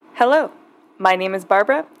Hello, my name is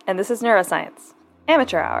Barbara, and this is Neuroscience,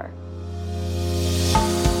 Amateur Hour.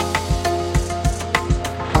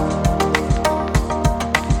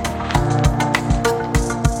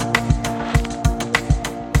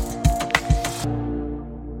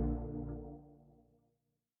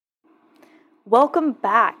 Welcome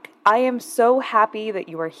back. I am so happy that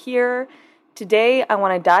you are here. Today, I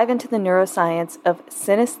want to dive into the neuroscience of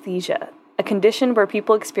synesthesia, a condition where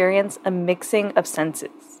people experience a mixing of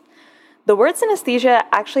senses. The word synesthesia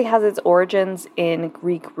actually has its origins in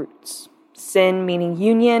Greek roots, syn meaning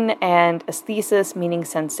union and aesthesis meaning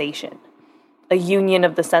sensation, a union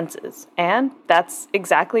of the senses, and that's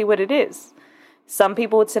exactly what it is. Some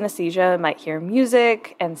people with synesthesia might hear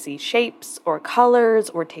music and see shapes or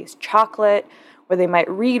colors or taste chocolate, or they might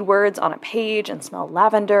read words on a page and smell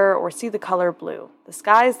lavender or see the color blue. The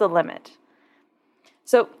sky's the limit.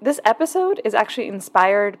 So this episode is actually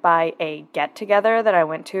inspired by a get-together that I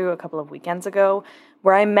went to a couple of weekends ago,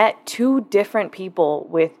 where I met two different people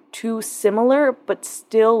with two similar but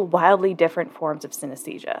still wildly different forms of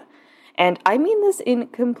synesthesia. And I mean this in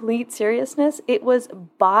complete seriousness. It was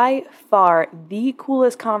by far the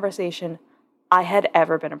coolest conversation I had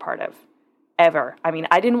ever been a part of. Ever. I mean,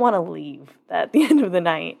 I didn't want to leave at the end of the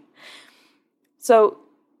night. So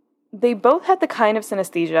they both had the kind of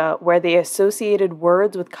synesthesia where they associated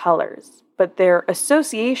words with colors, but their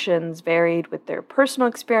associations varied with their personal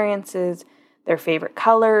experiences, their favorite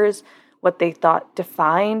colors, what they thought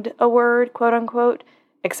defined a word, quote unquote,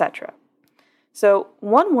 etc. So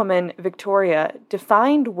one woman, Victoria,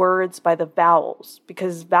 defined words by the vowels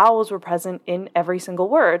because vowels were present in every single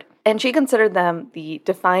word, and she considered them the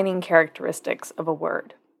defining characteristics of a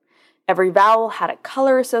word. Every vowel had a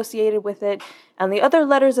color associated with it, and the other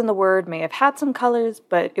letters in the word may have had some colors,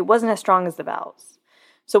 but it wasn't as strong as the vowels.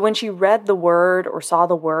 So when she read the word or saw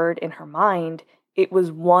the word in her mind, it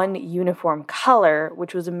was one uniform color,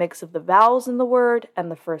 which was a mix of the vowels in the word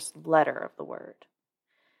and the first letter of the word.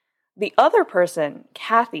 The other person,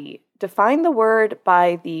 Kathy, defined the word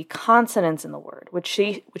by the consonants in the word, which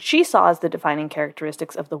she saw as the defining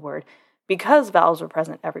characteristics of the word because vowels were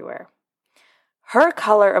present everywhere. Her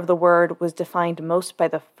color of the word was defined most by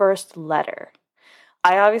the first letter.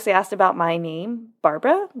 I obviously asked about my name,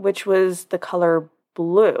 Barbara, which was the color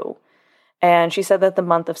blue. And she said that the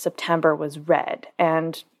month of September was red.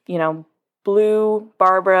 And, blue,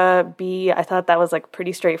 Barbara, B, I thought that was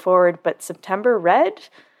pretty straightforward. But September red?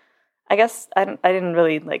 I guess I didn't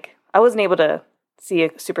really I wasn't able to see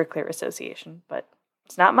a super clear association, but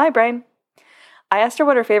it's not my brain. I asked her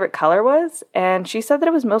what her favorite color was, and she said that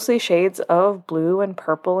it was mostly shades of blue and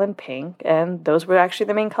purple and pink, and those were actually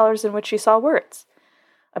the main colors in which she saw words.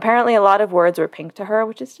 Apparently a lot of words were pink to her,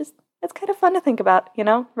 which is it's kind of fun to think about,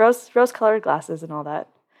 rose-colored glasses and all that.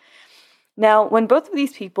 Now, when both of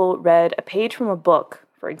these people read a page from a book,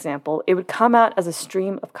 for example, it would come out as a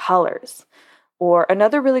stream of colors. Or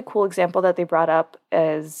another really cool example that they brought up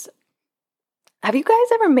is, have you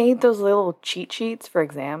guys ever made those little cheat sheets for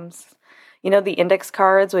exams? The index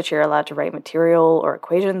cards, which you're allowed to write material or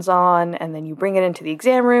equations on, and then you bring it into the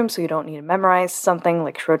exam room so you don't need to memorize something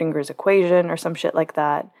like Schrodinger's equation or some shit like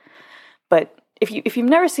that. But if you've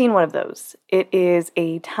never seen one of those, it is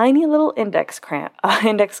a tiny little index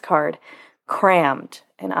card crammed,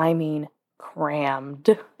 and I mean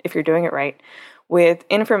crammed, if you're doing it right, with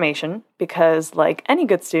information, because like any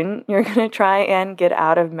good student, you're going to try and get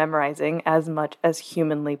out of memorizing as much as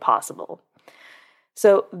humanly possible.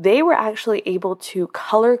 So they were actually able to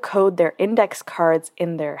color code their index cards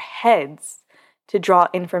in their heads to draw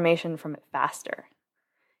information from it faster.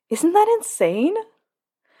 Isn't that insane?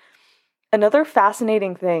 Another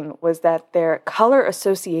fascinating thing was that their color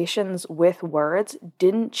associations with words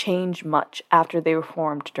didn't change much after they were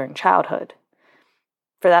formed during childhood.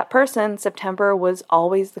 For that person, September was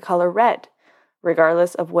always the color red,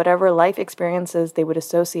 regardless of whatever life experiences they would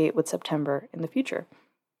associate with September in the future.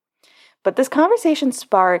 But this conversation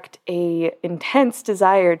sparked an intense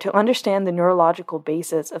desire to understand the neurological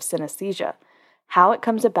basis of synesthesia, how it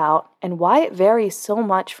comes about, and why it varies so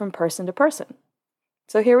much from person to person.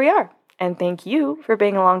 So here we are, and thank you for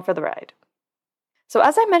being along for the ride. So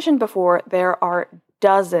as I mentioned before, there are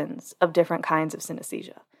dozens of different kinds of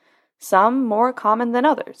synesthesia, some more common than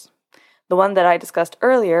others. The one that I discussed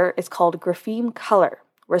earlier is called grapheme color,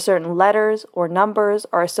 where certain letters or numbers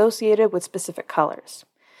are associated with specific colors.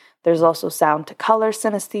 There's also sound-to-color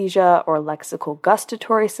synesthesia or lexical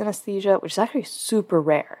gustatory synesthesia, which is actually super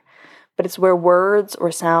rare, but it's where words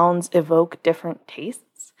or sounds evoke different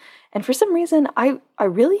tastes. And for some reason, I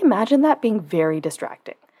really imagine that being very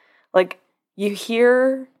distracting. You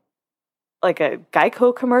hear like a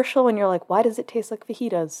Geico commercial and you're like, why does it taste like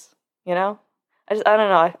fajitas? You know? I don't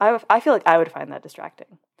know. I feel like I would find that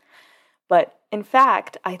distracting. But in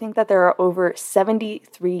fact, I think that there are over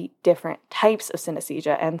 73 different types of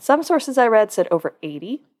synesthesia, and some sources I read said over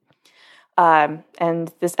 80.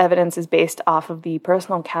 And this evidence is based off of the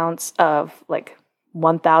personal accounts of like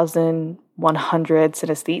 1,100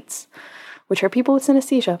 synesthetes, which are people with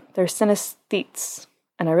synesthesia. They're synesthetes.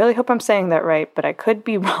 And I really hope I'm saying that right, but I could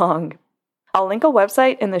be wrong. I'll link a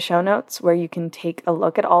website in the show notes where you can take a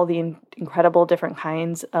look at all the incredible different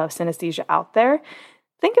kinds of synesthesia out there.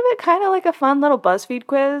 Think of it kind of like a fun little BuzzFeed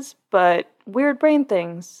quiz, but weird brain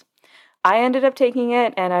things. I ended up taking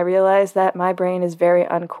it and I realized that my brain is very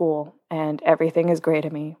uncool and everything is gray to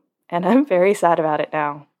me. And I'm very sad about it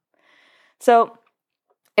now. So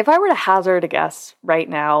if I were to hazard a guess right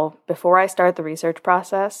now, before I start the research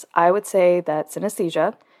process, I would say that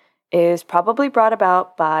synesthesia is probably brought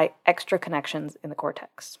about by extra connections in the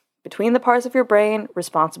cortex, between the parts of your brain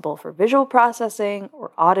responsible for visual processing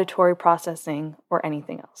or auditory processing or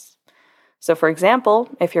anything else. So for example,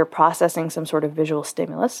 if you're processing some sort of visual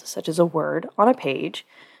stimulus, such as a word on a page,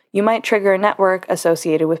 you might trigger a network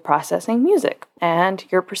associated with processing music, and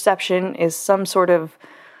your perception is some sort of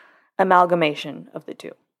amalgamation of the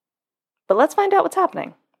two. But let's find out what's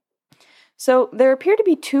happening. So there appear to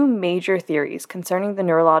be two major theories concerning the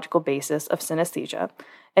neurological basis of synesthesia,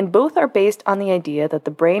 and both are based on the idea that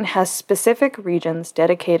the brain has specific regions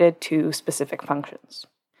dedicated to specific functions.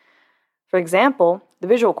 For example, the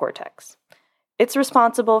visual cortex. It's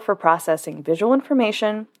responsible for processing visual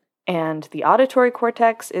information, and the auditory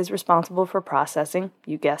cortex is responsible for processing,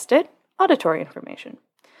 you guessed it, auditory information.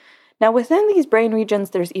 Now within these brain regions,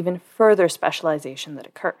 there's even further specialization that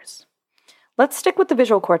occurs. Let's stick with the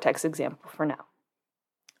visual cortex example for now.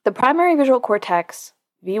 The primary visual cortex,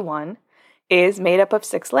 V1, is made up of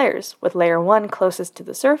 6 layers, with layer 1 closest to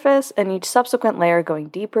the surface and each subsequent layer going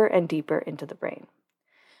deeper and deeper into the brain.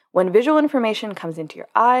 When visual information comes into your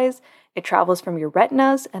eyes, it travels from your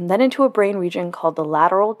retinas and then into a brain region called the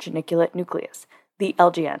lateral geniculate nucleus, the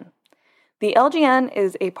LGN. The LGN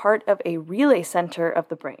is a part of a relay center of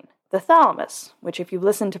the brain, the thalamus, which if you've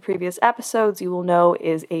listened to previous episodes, you will know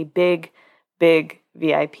is a big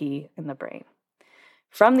VIP in the brain.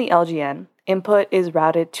 From the LGN, input is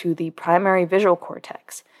routed to the primary visual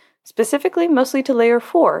cortex, specifically mostly to layer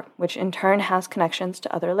 4, which in turn has connections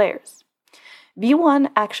to other layers. V1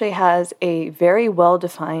 actually has a very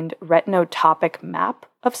well-defined retinotopic map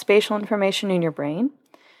of spatial information in your brain,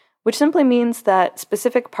 which simply means that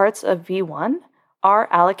specific parts of V1 are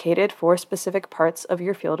allocated for specific parts of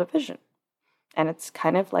your field of vision. And it's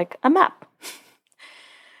kind of like a map.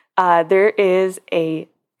 There is a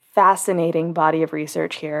fascinating body of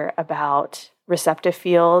research here about receptive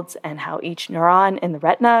fields and how each neuron in the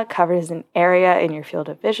retina covers an area in your field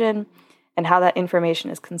of vision, and how that information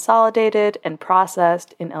is consolidated and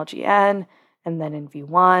processed in LGN and then in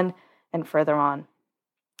V1 and further on.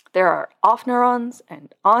 There are off neurons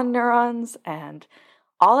and on neurons, and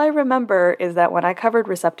all I remember is that when I covered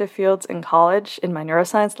receptive fields in college in my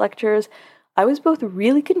neuroscience lectures, I was both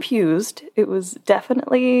really confused. It was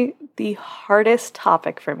definitely the hardest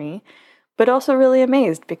topic for me, but also really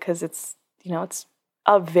amazed because it's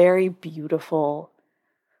a very beautiful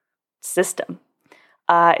system.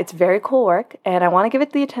 It's very cool work, and I want to give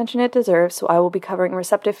it the attention it deserves, so I will be covering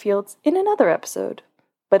receptive fields in another episode.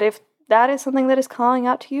 But if that is something that is calling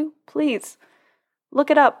out to you, please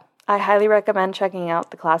look it up. I highly recommend checking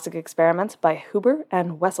out The Classic Experiments by Huber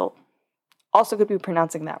and Wessel. Also could be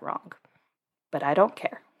pronouncing that wrong, but I don't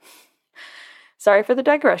care. Sorry for the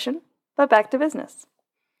digression, but back to business.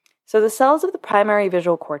 So the cells of the primary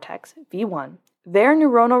visual cortex, V1, their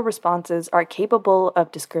neuronal responses are capable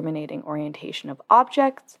of discriminating orientation of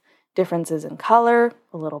objects, differences in color,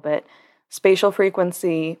 a little bit, spatial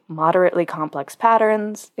frequency, moderately complex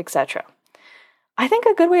patterns, etc. I think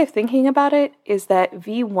a good way of thinking about it is that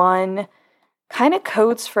V1 kind of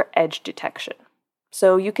codes for edge detection.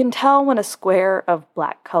 So you can tell when a square of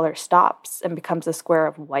black color stops and becomes a square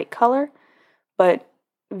of white color, but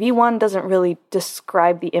V1 doesn't really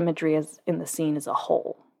describe the imagery as in the scene as a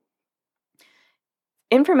whole.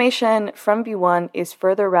 Information from V1 is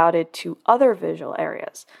further routed to other visual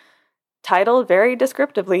areas, titled very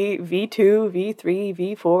descriptively V2,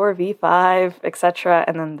 V3, V4, V5, etc.,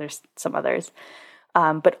 and then there's some others.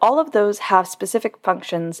 But all of those have specific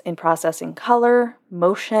functions in processing color,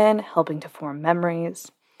 motion, helping to form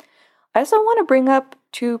memories. I also want to bring up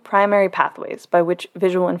 2 primary pathways by which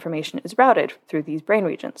visual information is routed through these brain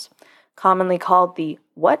regions, commonly called the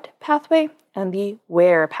what pathway and the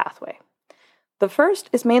where pathway. The first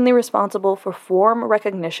is mainly responsible for form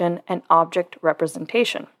recognition and object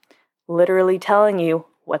representation, literally telling you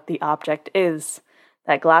what the object is.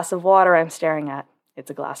 That glass of water I'm staring at, it's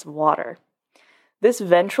a glass of water. This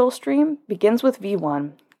ventral stream begins with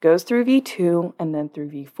V1, goes through V2, and then through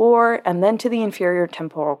V4, and then to the inferior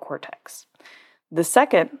temporal cortex. The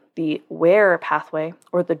second, the where pathway,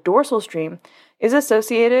 or the dorsal stream, is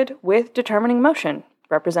associated with determining motion,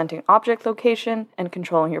 representing object location and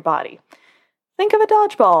controlling your body. Think of a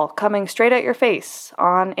dodgeball coming straight at your face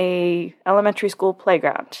on an elementary school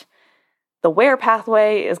playground. The where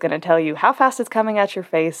pathway is going to tell you how fast it's coming at your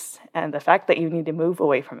face and the fact that you need to move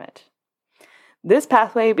away from it. This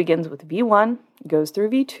pathway begins with V1, goes through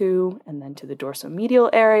V2, and then to the dorsomedial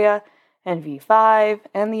area, and V5,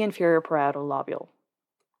 and the inferior parietal lobule.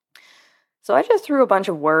 So I just threw a bunch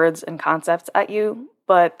of words and concepts at you,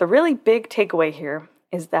 but the really big takeaway here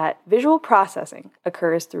is that visual processing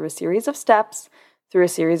occurs through a series of steps, through a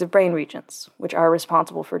series of brain regions, which are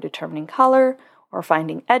responsible for determining color, or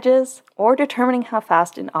finding edges, or determining how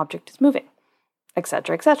fast an object is moving,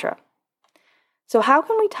 etc., etc. So how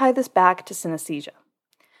can we tie this back to synesthesia?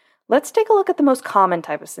 Let's take a look at the most common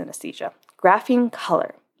type of synesthesia, grapheme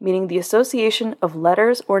color, meaning the association of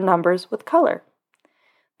letters or numbers with color.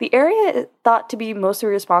 The area thought to be mostly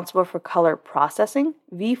responsible for color processing,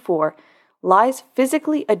 V4, lies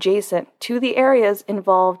physically adjacent to the areas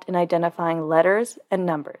involved in identifying letters and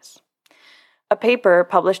numbers. A paper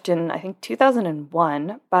published in, I think,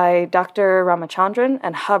 2001 by Dr. Ramachandran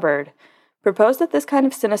and Hubbard proposed that this kind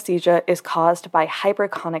of synesthesia is caused by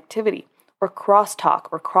hyperconnectivity, or crosstalk,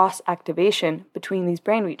 or cross-activation between these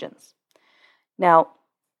brain regions. Now,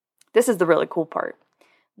 this is the really cool part.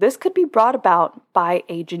 This could be brought about by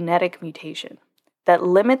a genetic mutation that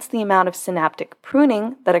limits the amount of synaptic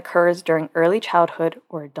pruning that occurs during early childhood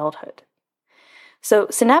or adulthood. So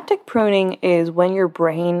synaptic pruning is when your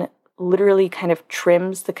brain literally kind of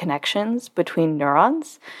trims the connections between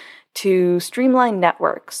neurons to streamline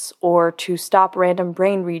networks or to stop random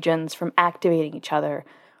brain regions from activating each other,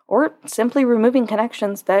 or simply removing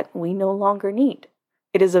connections that we no longer need.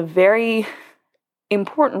 It is a very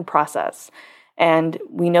important process, and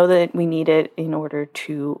we know that we need it in order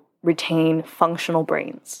to retain functional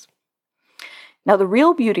brains. Now, the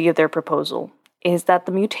real beauty of their proposal is that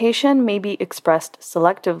the mutation may be expressed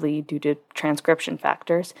selectively due to transcription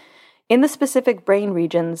factors in the specific brain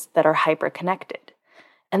regions that are hyperconnected.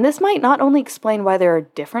 And this might not only explain why there are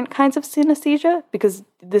different kinds of synesthesia, because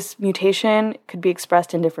this mutation could be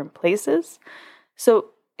expressed in different places.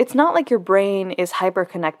 So it's not like your brain is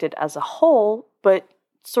hyperconnected as a whole, but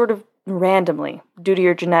sort of randomly due to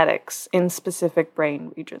your genetics in specific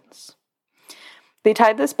brain regions. They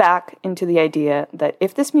tied this back into the idea that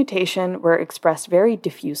if this mutation were expressed very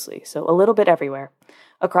diffusely, so a little bit everywhere,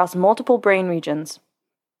 across multiple brain regions,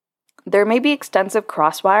 there may be extensive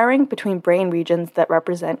cross-wiring between brain regions that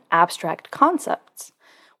represent abstract concepts,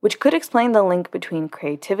 which could explain the link between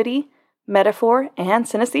creativity, metaphor, and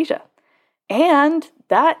synesthesia. And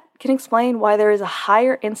that can explain why there is a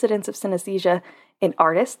higher incidence of synesthesia in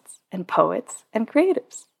artists and poets and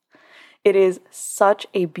creatives. It is such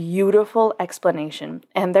a beautiful explanation,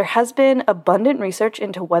 and there has been abundant research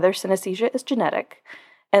into whether synesthesia is genetic,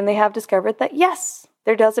 and they have discovered that yes,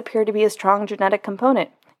 there does appear to be a strong genetic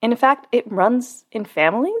component. In fact, it runs in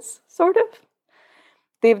families, sort of.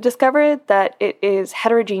 They've discovered that it is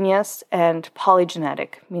heterogeneous and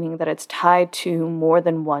polygenetic, meaning that it's tied to more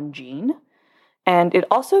than one gene. And it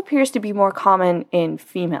also appears to be more common in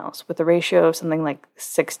females, with a ratio of something like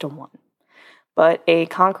 6-1. But a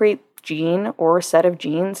concrete gene or set of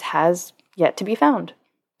genes has yet to be found.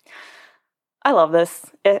 I love this.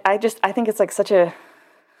 I think it's like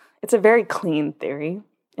it's a very clean theory.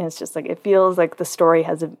 And it's just like, it feels like the story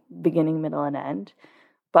has a beginning, middle, and end.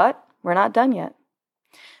 But we're not done yet.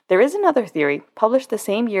 There is another theory, published the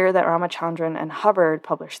same year that Ramachandran and Hubbard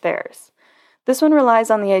published theirs. This one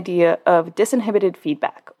relies on the idea of disinhibited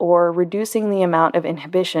feedback, or reducing the amount of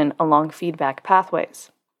inhibition along feedback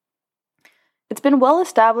pathways. It's been well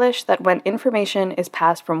established that when information is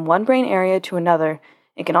passed from one brain area to another,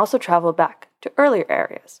 it can also travel back to earlier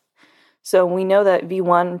areas. So we know that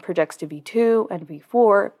V1 projects to V2 and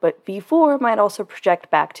V4, but V4 might also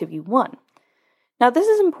project back to V1. Now, this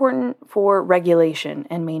is important for regulation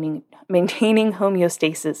and maintaining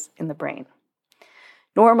homeostasis in the brain.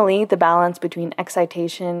 Normally, the balance between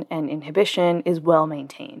excitation and inhibition is well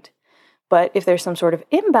maintained. But if there's some sort of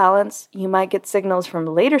imbalance, you might get signals from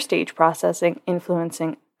later stage processing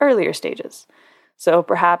influencing earlier stages. So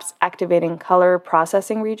perhaps activating color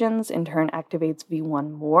processing regions in turn activates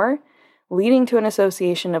V1 more, leading to an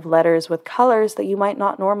association of letters with colors that you might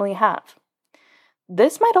not normally have.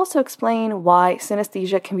 This might also explain why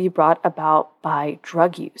synesthesia can be brought about by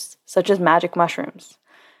drug use, such as magic mushrooms.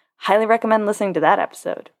 Highly recommend listening to that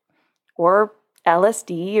episode. Or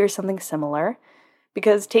LSD or something similar,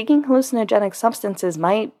 because taking hallucinogenic substances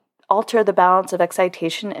might alter the balance of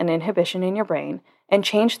excitation and inhibition in your brain and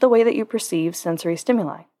change the way that you perceive sensory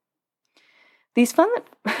stimuli. These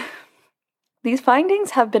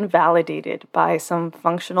findings have been validated by some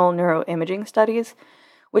functional neuroimaging studies,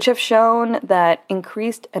 which have shown that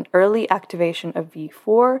increased and early activation of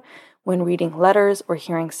V4 when reading letters or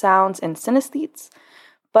hearing sounds in synesthetes,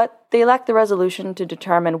 but they lack the resolution to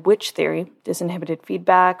determine which theory, disinhibited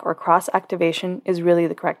feedback or cross-activation, is really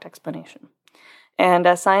the correct explanation. And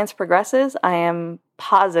as science progresses, I am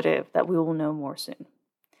positive that we will know more soon.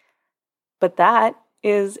 But that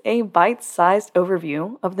is a bite-sized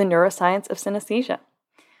overview of the neuroscience of synesthesia.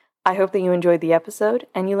 I hope that you enjoyed the episode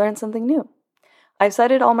and you learned something new. I've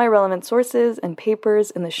cited all my relevant sources and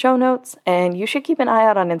papers in the show notes, and you should keep an eye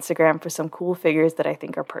out on Instagram for some cool figures that I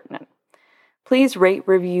think are pertinent. Please rate,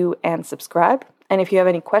 review, and subscribe. And if you have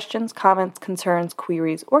any questions, comments, concerns,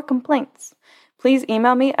 queries, or complaints, please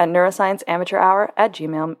email me at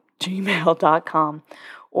neuroscienceamateurhour@gmail.com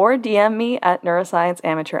or DM me at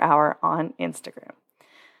neuroscienceamateurhour on Instagram.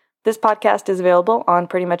 This podcast is available on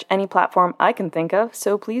pretty much any platform I can think of,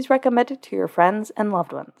 so please recommend it to your friends and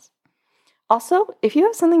loved ones. Also, if you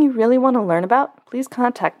have something you really want to learn about, please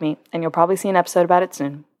contact me, and you'll probably see an episode about it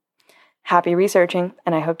soon. Happy researching,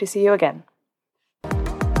 and I hope to see you again.